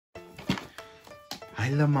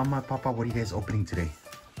love Mama, Papa. What are you guys opening today?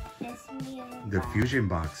 This Mew The box. Fusion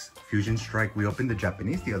box. Fusion Strike. We opened the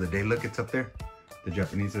Japanese the other day. Look, it's up there. The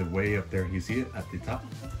Japanese is way up there. You see it at the top?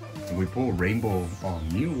 And we pull Rainbow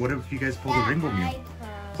Mew. What if you guys pull the Rainbow Mew?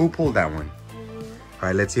 Who pulled that one? All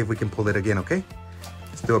right, let's see if we can pull it again, okay?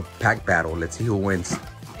 Let's do a pack battle. Let's see who wins. I'm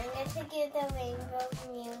going to give the Rainbow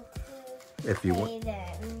Mew to If you want.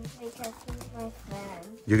 Aiden because he's my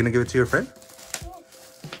friend. You're going to give it to your friend?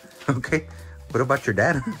 Yeah. Okay. What about your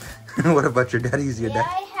dad? What about your dad? He's your Yeah, dad?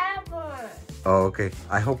 I have one. Oh, okay.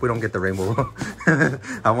 I hope we don't get the rainbow.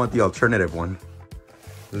 I want the alternative one.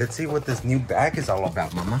 Let's see what this new bag is all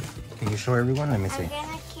about, Mama. Can you show everyone? Let me see. I'm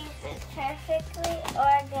going to keep it perfectly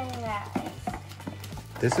organized.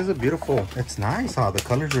 This is a beautiful. It's nice. Huh? The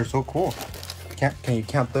colors are so cool. Can you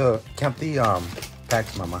count the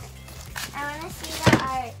packs, Mama? I want to see the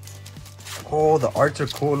art. Oh, the arts are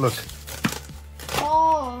cool. Look.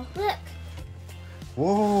 Oh, look.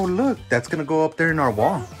 Whoa, look. That's gonna go up there in our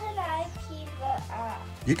wall. Could I keep it up?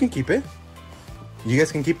 You can keep it. You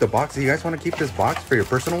guys can keep the box. Do you guys want to keep this box for your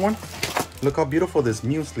personal one? Look how beautiful this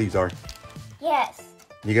Mew sleeves are. Yes.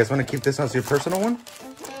 You guys want to keep this as your personal one?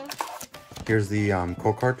 Mm-hmm. Here's the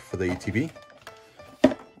code card for the ETB.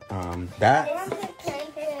 I want to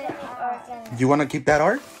perfectly organized. You want to keep that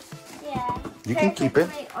art? Yeah. You can keep it.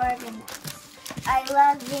 Perfectly organized. I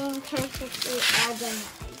love being perfectly organized.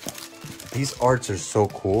 These arts are so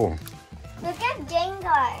cool. Look at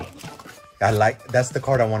Gengar. That's the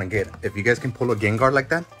card I want to get. If you guys can pull a Gengar like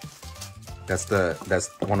that, that's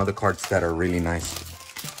one of the cards that are really nice.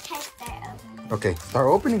 Test that open. Okay, start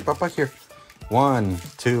opening, Papa, here. 1,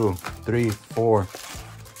 2, 3, 4,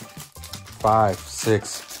 5, 6,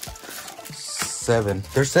 7.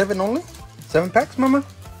 There's 7 only? 7 packs, Mama?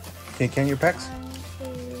 Can you count your packs? 1,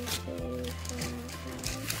 2, 3, 4,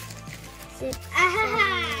 5, 6.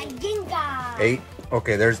 Ah, Gengar. 8.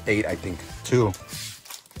 Okay, there's 8, I think. 2.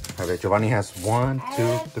 Okay, Giovanni has 1,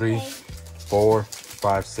 2, 3, 4,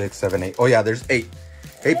 5, 6, 7, 8. Oh yeah, there's 8.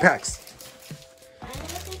 8 packs.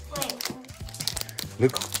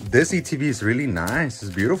 Look, this ETB is really nice.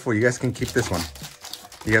 It's beautiful. You guys can keep this one.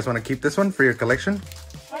 You guys want to keep this one for your collection?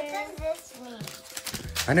 What does this mean?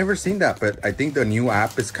 I never seen that, but I think the new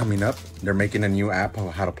app is coming up. They're making a new app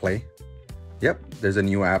on how to play. Yep, there's a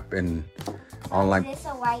new app in online. Is this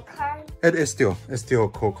a white card? It's still a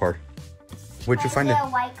cool card. Where'd you find it? Is it a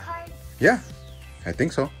white card? Yeah, I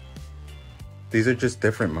think so. These are just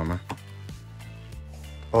different, Mama.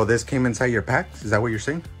 Oh, this came inside your packs? Is that what you're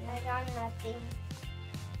saying? I got nothing.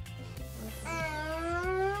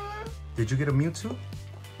 Did you get a Mewtwo?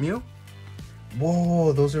 Mew?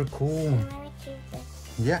 Whoa, those are cool. I'm gonna keep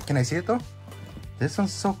this. Yeah, can I see it though? This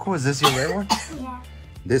one's so cool. Is this your rare one? Yeah.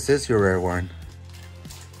 This is your rare one.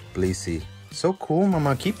 Please see. So cool,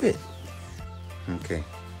 Mama. Keep it. Okay.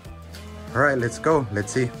 All right, let's go.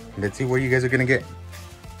 Let's see. Let's see what you guys are gonna get.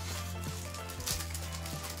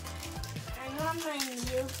 I want my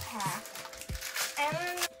new pack.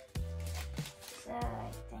 So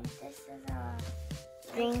I think this is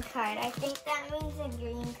a green card. I think that means a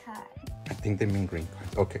green card. I think they mean green card.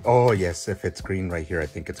 Okay. Oh yes, if it's green right here, I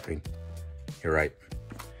think it's green. You're right.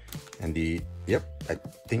 And yep, I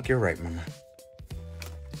think you're right, Mama.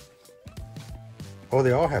 Oh,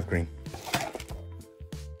 they all have green.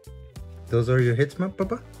 Those are your hits,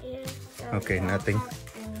 Papa? Yeah, so Okay, we all nothing. have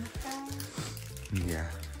green cards. Yeah,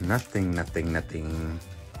 nothing.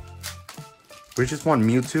 We just want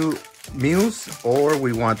Mews, or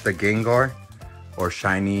we want the Gengar, or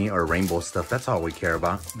shiny, or rainbow stuff. That's all we care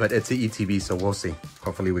about. But it's an ETB, so we'll see.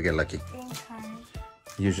 Hopefully we get lucky. Green card.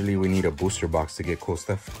 Usually we need a booster box to get cool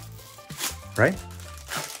stuff. Right?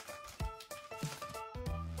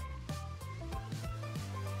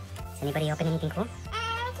 Does anybody open anything cool?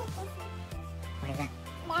 What is that?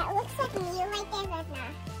 That looks like Mew right there, but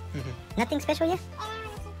not. Nothing special yet?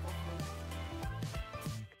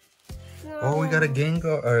 Oh, we got a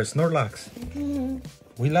Gengar, or Snorlax.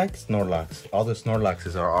 We like Snorlax. All the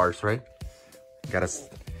Snorlaxes are ours, right? Got us.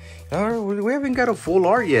 Oh, we haven't got a full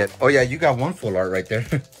art yet. Oh yeah, you got one full art right there.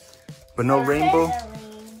 But no rainbow.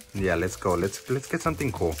 Yeah, let's go. Let's get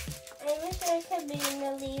something cool. I wish I could be in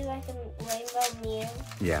the lead like a rainbow Mew.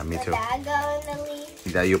 Yeah, me too. Would that go in the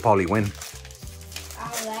lead Yeah, you'll probably win.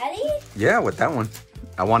 already? Yeah, with that one.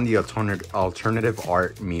 I want the alternative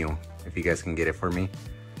art Mew. If you guys can get it for me,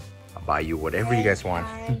 I'll buy you whatever you guys want.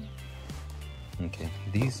 Okay,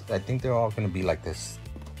 these, I think they're all gonna be like this.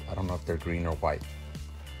 I don't know if they're green or white.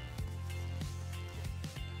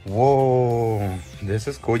 Whoa, this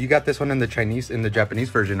is cool. You got this one in the Japanese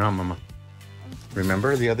version, huh, Mama?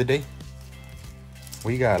 Remember the other day?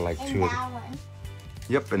 We got like And two of them. that one.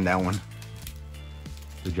 Yep, and that one.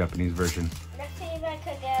 The Japanese version. Let's see if I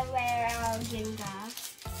could get a rare Gengar.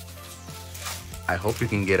 I hope you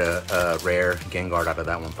can get a rare Gengar out of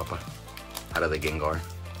that one, Papa. Out of the Gengar.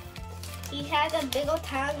 He has a big old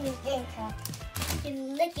tongue in Gengar. He's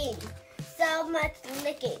licking. So much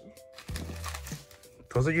licking.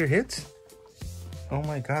 Those are your hits? Oh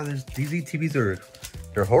my God, these ETBs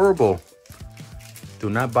they're horrible. Do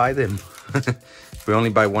not buy them. We only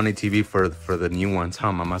buy one ETB for the new ones,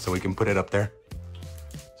 huh, Mama? So we can put it up there.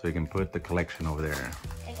 So you can put the collection over there.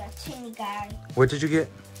 I got Chinny Guy. What did you get?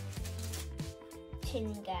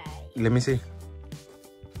 Chinny Guy. Let me see.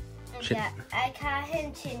 I call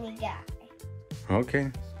him Chinny Guy.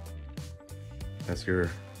 Okay. That's your...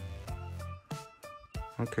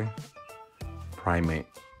 Okay. Primate.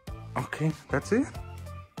 Okay, that's it?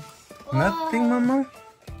 Whoa. Nothing, Mama?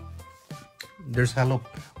 There's hello.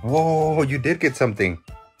 Whoa, you did get something.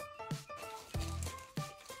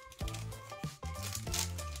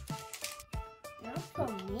 Not for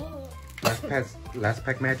me. Last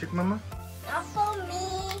pack magic, Mama? Not for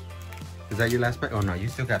me. Is that your last pack? Oh no, you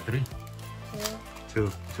still got 3. Two.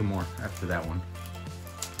 Two more after that one.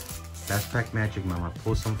 Last pack magic, Mama.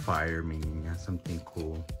 Pull some fire, meaning something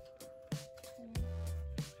cool.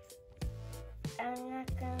 I'm not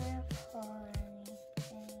gonna pull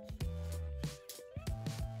anything.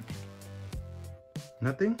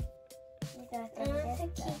 Nothing? I want to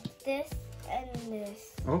keep this and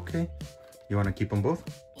this. Okay. You want to keep them both?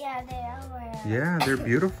 Yeah, they are rare. Yeah, they're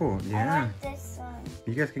beautiful. I Yeah. want this one.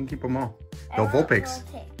 You guys can keep them all. I The want Vulpix.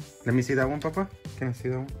 Vulpix. Let me see that one, Papa. Can I see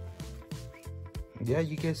that one? Yeah,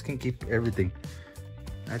 you guys can keep everything.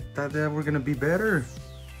 I thought that we're gonna be better.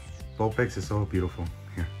 Vulpix is so beautiful.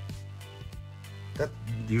 Here.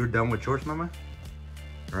 You're done with yours, Mama?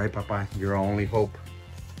 All right, Papa. Your only hope.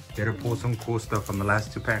 Better pull some cool stuff from the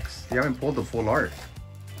last 2 packs. You haven't pulled the full art.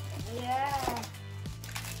 Yeah.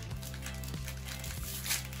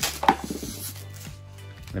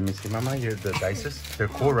 Let me see, Mama. The dices. They're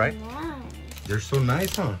cool, right? Nice. They're so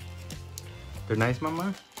nice, huh? They're nice,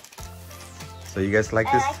 Mama? So you guys like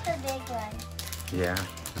this? I like the big one. Yeah,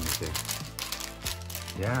 let me see.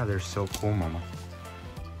 Yeah, they're so cool, Mama.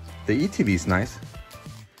 The ETB is nice.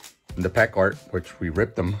 And the pack art, which we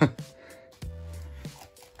ripped them.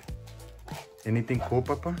 Anything cool,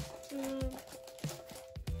 Papa?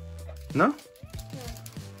 No?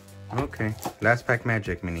 Okay. Last pack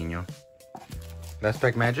magic, mi niño. Last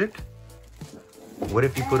pack magic? What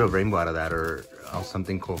if you put a rainbow out of that or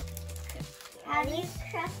something cool? I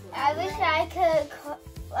wish I could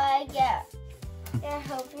get. You're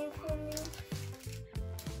hoping for me.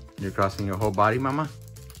 You're crossing your whole body, Mama?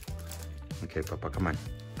 Okay, Papa, come on.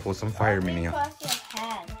 Pull some fire, mi niño. Cross your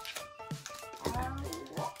head.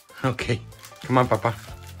 Okay. Come on, Papa.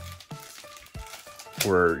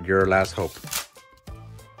 We're your last hope.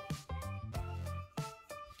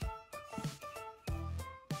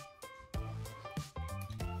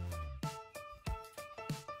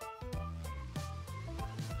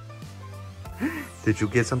 Did you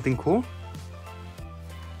get something cool?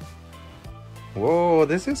 Whoa,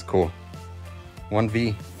 this is cool.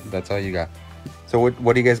 1V. That's all you got. So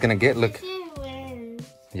what are you guys gonna get? Look.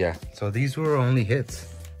 Yeah. So these were only hits.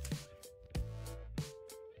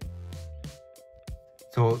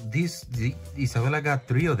 So Isabella got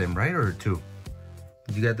 3 of them, right? Or 2?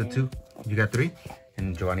 You got the 2? You got 3?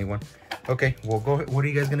 And Giovanni 1. Okay, well go. What are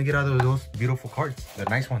you guys gonna get out of those beautiful cards? The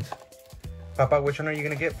nice ones. Papa, which one are you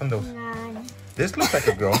gonna get from those? None. This looks like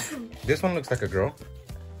a girl. This one looks like a girl.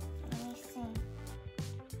 Let me see.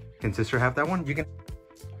 Can sister have that one? You can.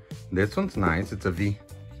 This one's nice. It's a V.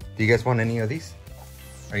 Do you guys want any of these?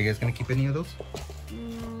 Are you guys gonna keep any of those?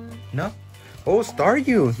 No? Oh,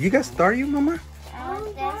 Staryu. You got Staryu, Mama? I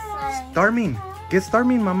want this one. Starmine. Get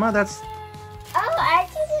Starmine, Mama. That's. Oh, I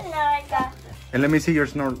didn't know I got this. And let me see your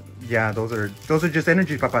snore. Yeah, those are just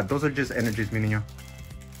energies, Papa. Those are just energies, mi niño.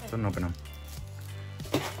 Don't open them.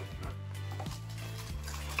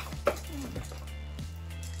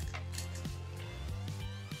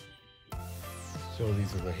 So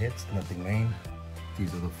these are the hits, nothing main.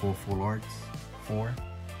 These are the full arts. 4.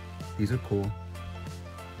 These are cool.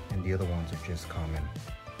 And the other ones are just common.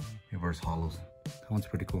 Reverse hollows. That one's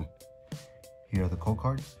pretty cool. Here are the code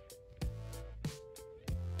cards.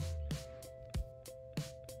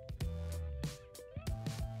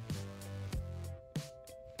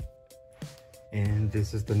 And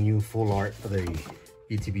this is the new full art for the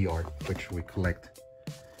ETB art, which we collect.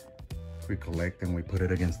 We collect and we put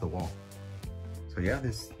it against the wall. So yeah,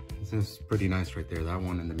 this is pretty nice right there. That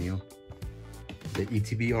one and the Mew. The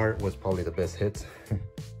ETB art was probably the best hits.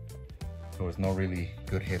 There was no really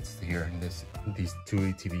good hits here in these 2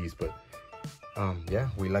 ETBs, but yeah,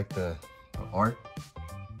 we like the art,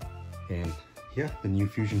 and yeah, the new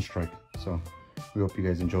Fusion Strike. So we hope you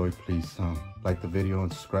guys enjoy. Please like the video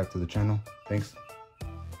and subscribe to the channel. Thanks.